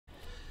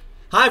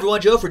Hi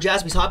everyone, Joe for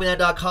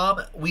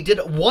JaspysHobbyland.com. We did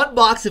one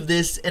box of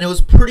this and it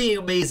was pretty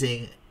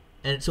amazing.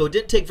 And so it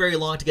didn't take very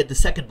long to get the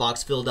second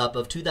box filled up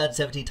of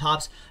 2017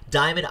 Topps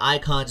Diamond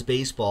Icons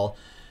Baseball.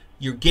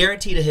 You're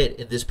guaranteed a hit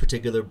in this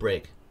particular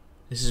break.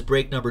 This is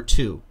break number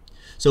 2.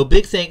 So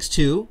big thanks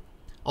to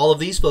all of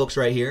these folks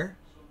right here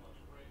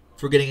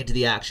for getting into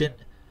the action.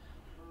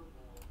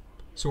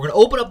 So we're going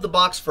to open up the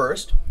box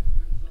first.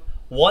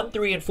 1,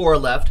 3, and 4 are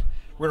left.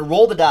 We're going to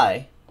roll the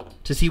die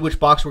to see which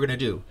box we're going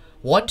to do.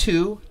 1,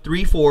 2,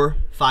 3, 4,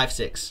 5,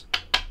 6.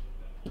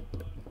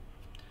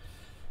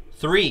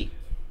 3.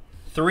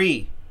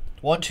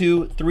 1,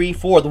 2, 3,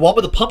 4. The one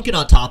with the pumpkin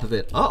on top of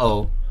it.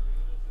 Uh-oh.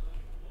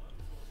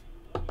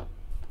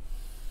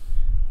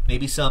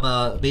 Maybe some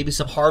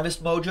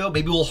harvest mojo.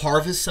 Maybe we'll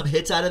harvest some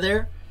hits out of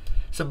there.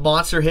 Some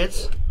monster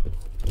hits.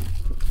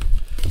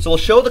 So we'll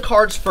show the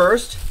cards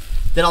first.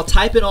 Then I'll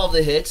type in all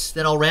the hits.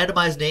 Then I'll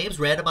randomize names,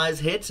 randomize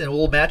hits, and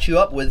we'll match you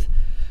up with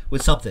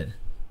something.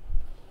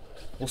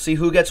 We'll see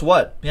who gets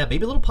what. Yeah,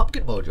 maybe a little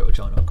pumpkin mojo,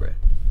 John Okre.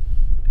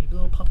 Maybe a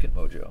little pumpkin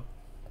mojo.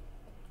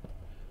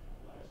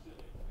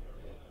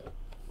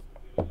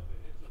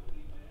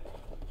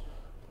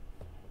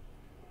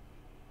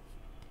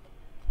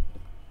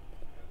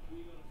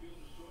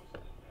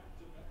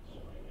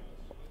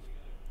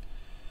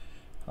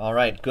 All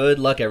right, good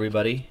luck,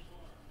 everybody.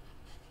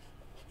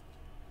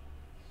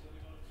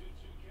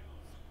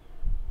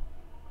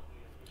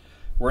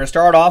 We're going to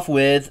start off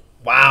with,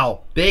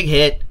 wow, big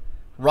hit.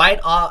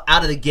 Right out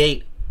of the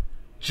gate.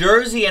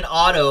 Jersey and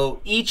auto,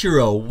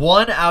 Ichiro,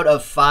 1 out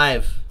of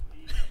 5.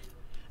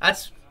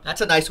 That's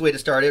a nice way to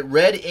start it.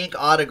 Red ink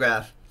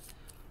autograph.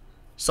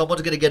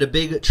 Someone's going to get a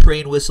big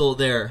train whistle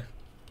there.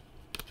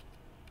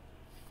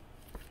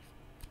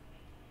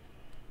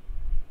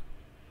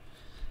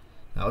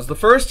 That was the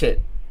first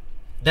hit.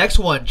 Next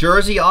one,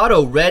 Jersey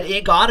auto, red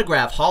ink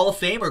autograph, Hall of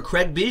Famer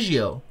Craig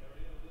Biggio.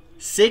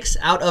 6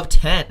 out of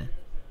 10.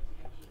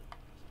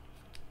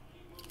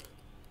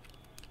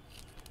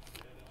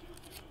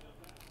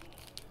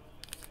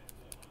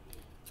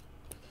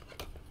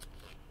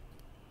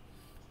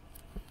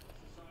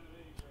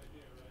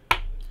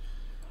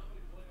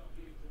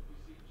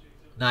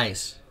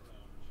 Nice.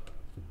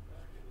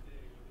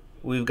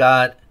 We've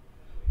got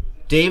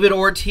David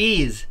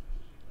Ortiz,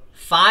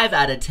 5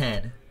 out of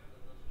 10.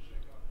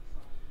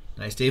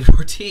 Nice, David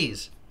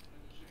Ortiz.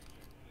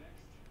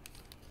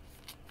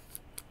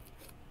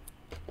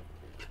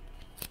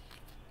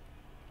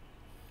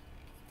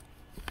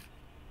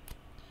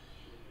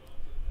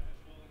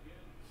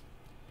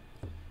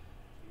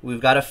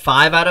 We've got a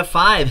 5 out of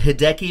 5,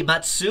 Hideki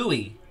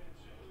Matsui.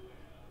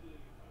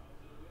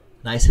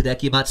 Nice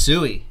Hideki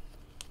Matsui.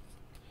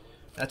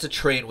 That's a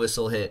train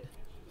whistle hit.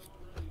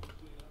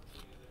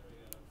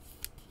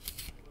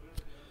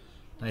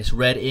 Nice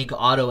red ink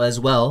auto as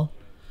well.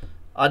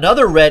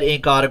 Another red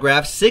ink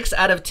autograph, 6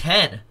 out of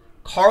 10.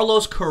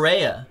 Carlos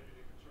Correa.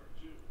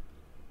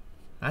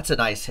 That's a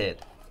nice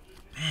hit.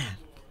 Man.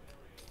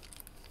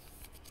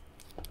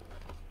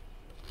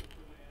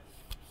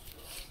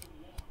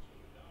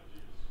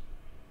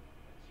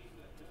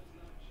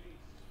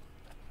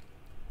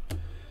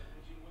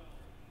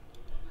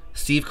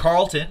 Steve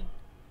Carlton.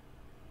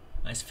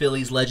 Nice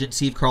Phillies legend,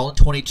 Steve Carlton,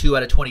 22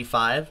 out of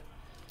 25.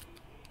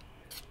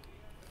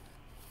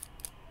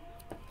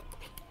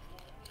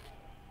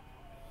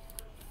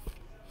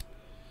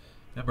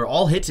 Remember,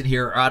 all hits in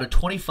here are out of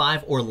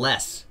 25 or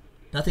less.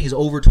 Nothing is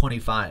over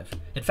 25.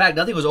 In fact,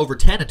 nothing was over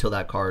 10 until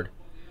that card.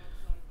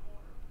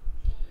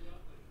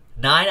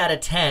 9 out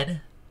of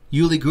 10,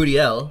 Yuli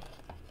Gurriel.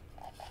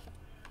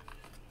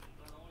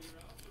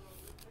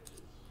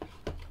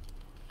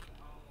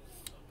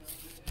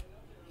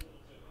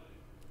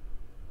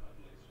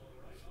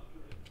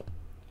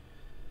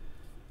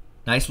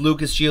 Nice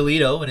Lucas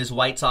Giolito in his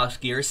White Sox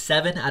gear,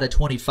 7 out of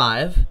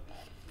 25.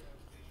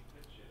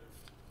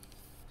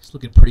 He's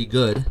looking pretty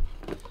good.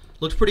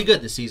 Looked pretty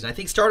good this season. I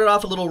think started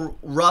off a little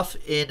rough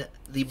in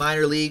the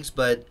minor leagues,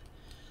 but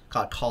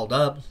got called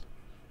up.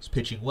 Was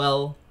pitching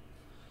well.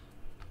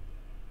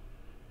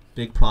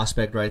 Big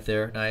prospect right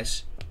there.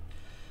 Nice.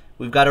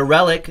 We've got a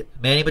relic,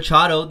 Manny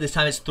Machado. This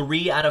time it's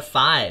 3 out of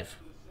 5.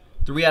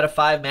 3 out of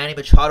 5 Manny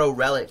Machado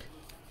relic.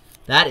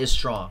 That is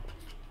strong.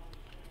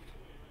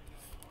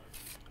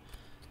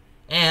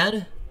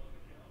 And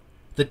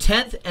the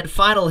 10th and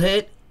final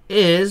hit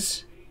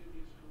is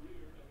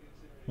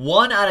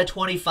 1 out of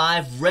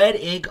 25, red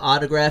ink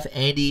autograph,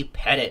 Andy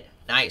Pettitte.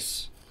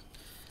 Nice.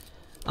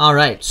 All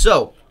right,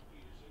 so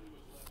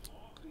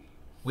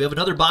we have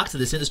another box of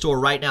this in the store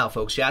right now,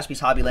 folks.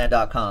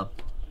 JaspysHobbyland.com.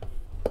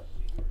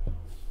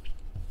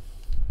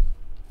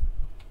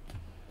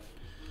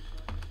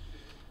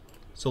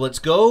 So let's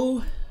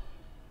go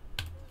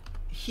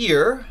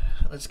here.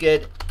 Let's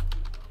get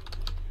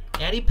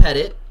Andy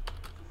Pettitte.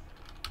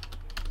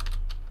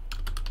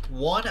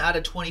 1 out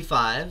of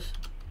 25.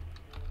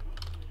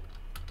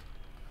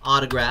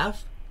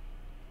 Autograph.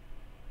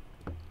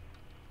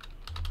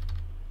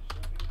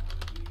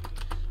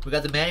 We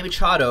got the Manny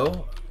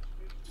Machado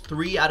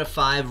 3 out of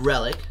 5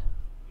 relic.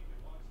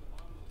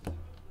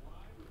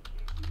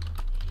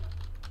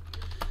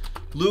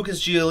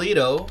 Lucas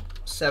Giolito,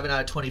 7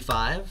 out of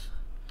 25.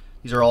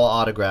 These are all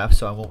autographs,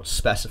 so I won't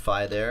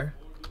specify there.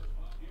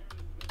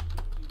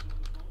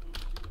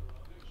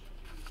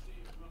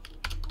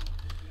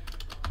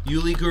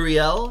 Yuli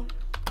Gurriel,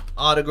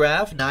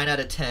 autograph, 9 out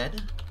of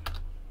 10.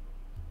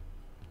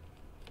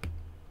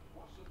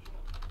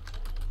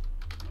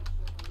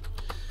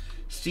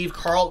 Steve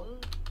Carlton,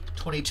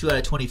 22 out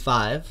of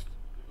 25.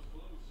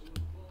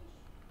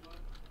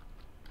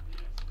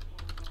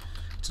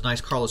 It's a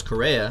nice Carlos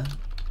Correa.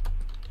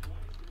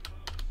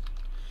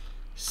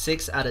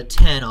 6 out of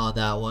 10 on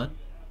that one.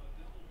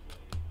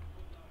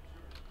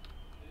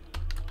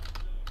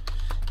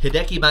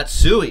 Hideki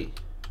Matsui,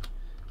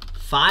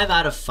 5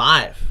 out of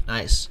 5.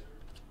 Nice.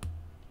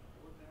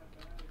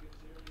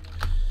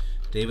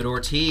 David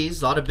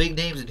Ortiz, a lot of big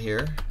names in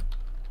here.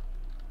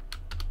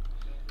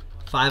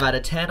 5 out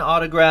of 10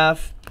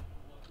 autograph.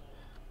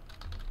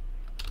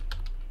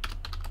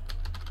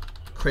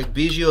 Craig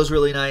Biggio's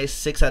really nice.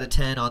 6 out of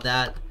 10 on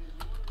that.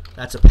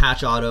 That's a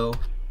patch auto.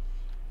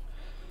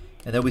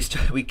 And then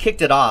we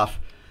kicked it off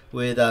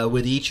with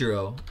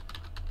Ichiro.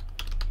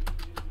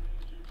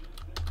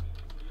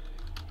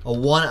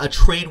 A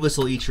train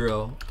whistle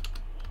Ichiro.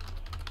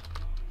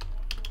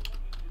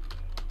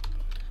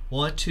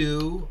 1,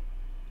 2,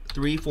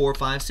 3, 4,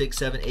 5, 6,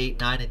 7, 8,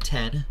 9, and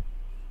 10.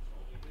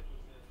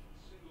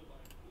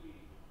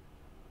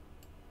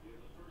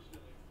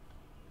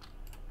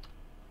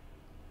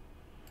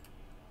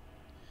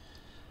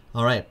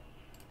 All right.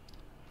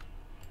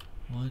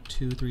 1,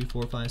 2, 3,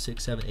 4, 5,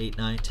 6, 7, 8,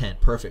 9, 10.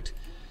 Perfect.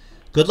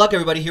 Good luck,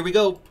 everybody. Here we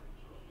go.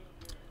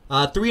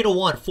 3 and a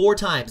 1, 4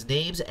 times.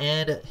 Names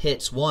and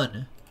hits.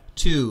 1,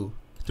 2,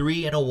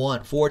 3 and a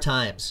 1, 4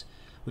 times.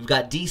 We've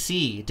got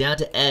DC down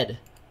to Ed.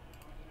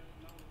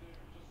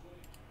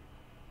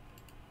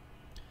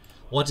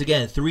 Once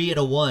again, 3 and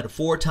a 1,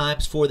 4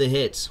 times for the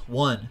hits.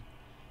 1,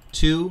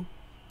 2,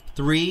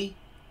 3,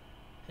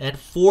 and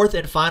 4th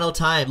and final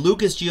time.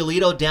 Lucas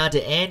Giolito down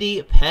to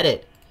Andy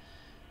Pettit.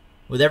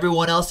 With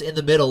everyone else in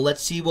the middle,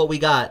 let's see what we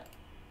got.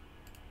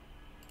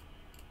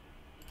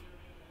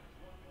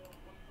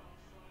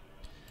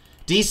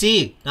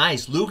 DC,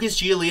 nice. Lucas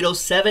Giolito,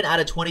 7 out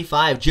of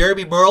 25.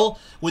 Jeremy Merle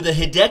with a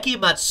Hideki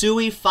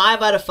Matsui,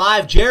 5 out of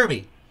 5.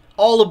 Jeremy,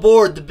 all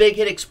aboard the Big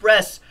Hit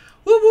Express.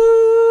 Woo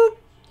woo!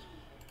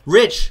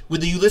 Rich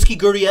with the Yuli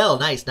Gurriel,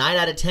 nice, 9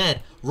 out of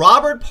 10.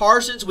 Robert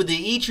Parsons with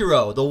the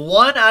Ichiro, the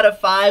 1 out of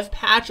 5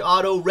 patch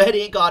auto red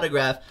ink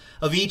autograph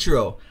of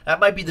Ichiro. That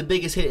might be the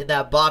biggest hit in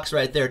that box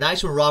right there.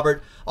 Nice one,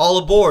 Robert. All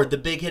aboard the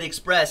Big Hit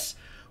Express.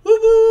 Woo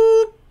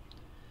woo!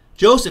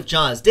 Joseph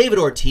Johns, David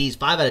Ortiz,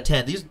 5 out of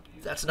 10.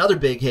 That's another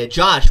big hit.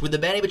 Josh with the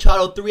Manny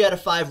Machado, 3 out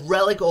of 5,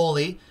 relic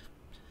only.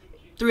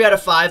 3 out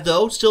of 5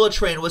 though, still a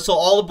train whistle.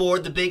 All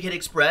aboard the Big Hit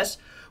Express.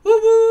 Woo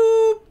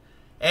woo!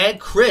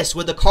 And Chris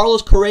with the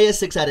Carlos Correa,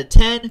 6 out of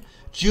 10.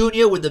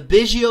 Junior with the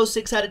Biggio,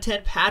 6 out of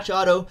 10 patch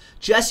auto.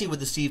 Jesse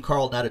with the Steve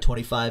Carlton out of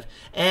 25.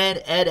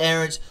 And Ed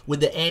Aarons with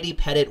the Andy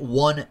Pettit,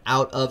 1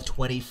 out of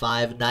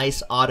 25.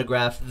 Nice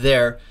autograph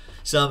there.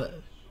 Some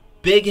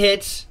big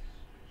hits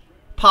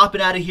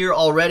popping out of here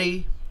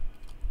already.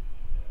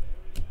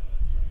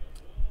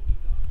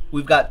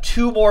 We've got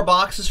 2 more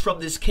boxes from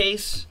this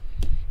case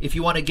if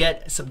you want to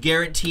get some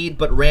guaranteed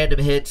but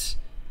random hits.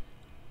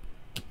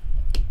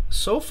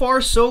 So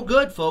far, so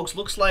good, folks.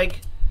 Looks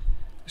like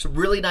some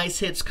really nice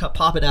hits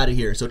popping out of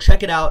here. So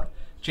check it out,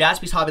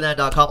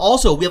 JaspysHobbyland.com.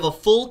 Also, we have a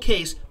full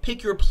case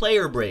Pick Your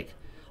Player break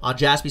on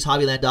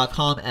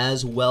JaspysHobbyland.com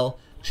as well.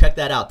 Check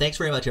that out. Thanks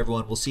very much,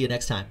 everyone. We'll see you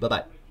next time.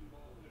 Bye-bye.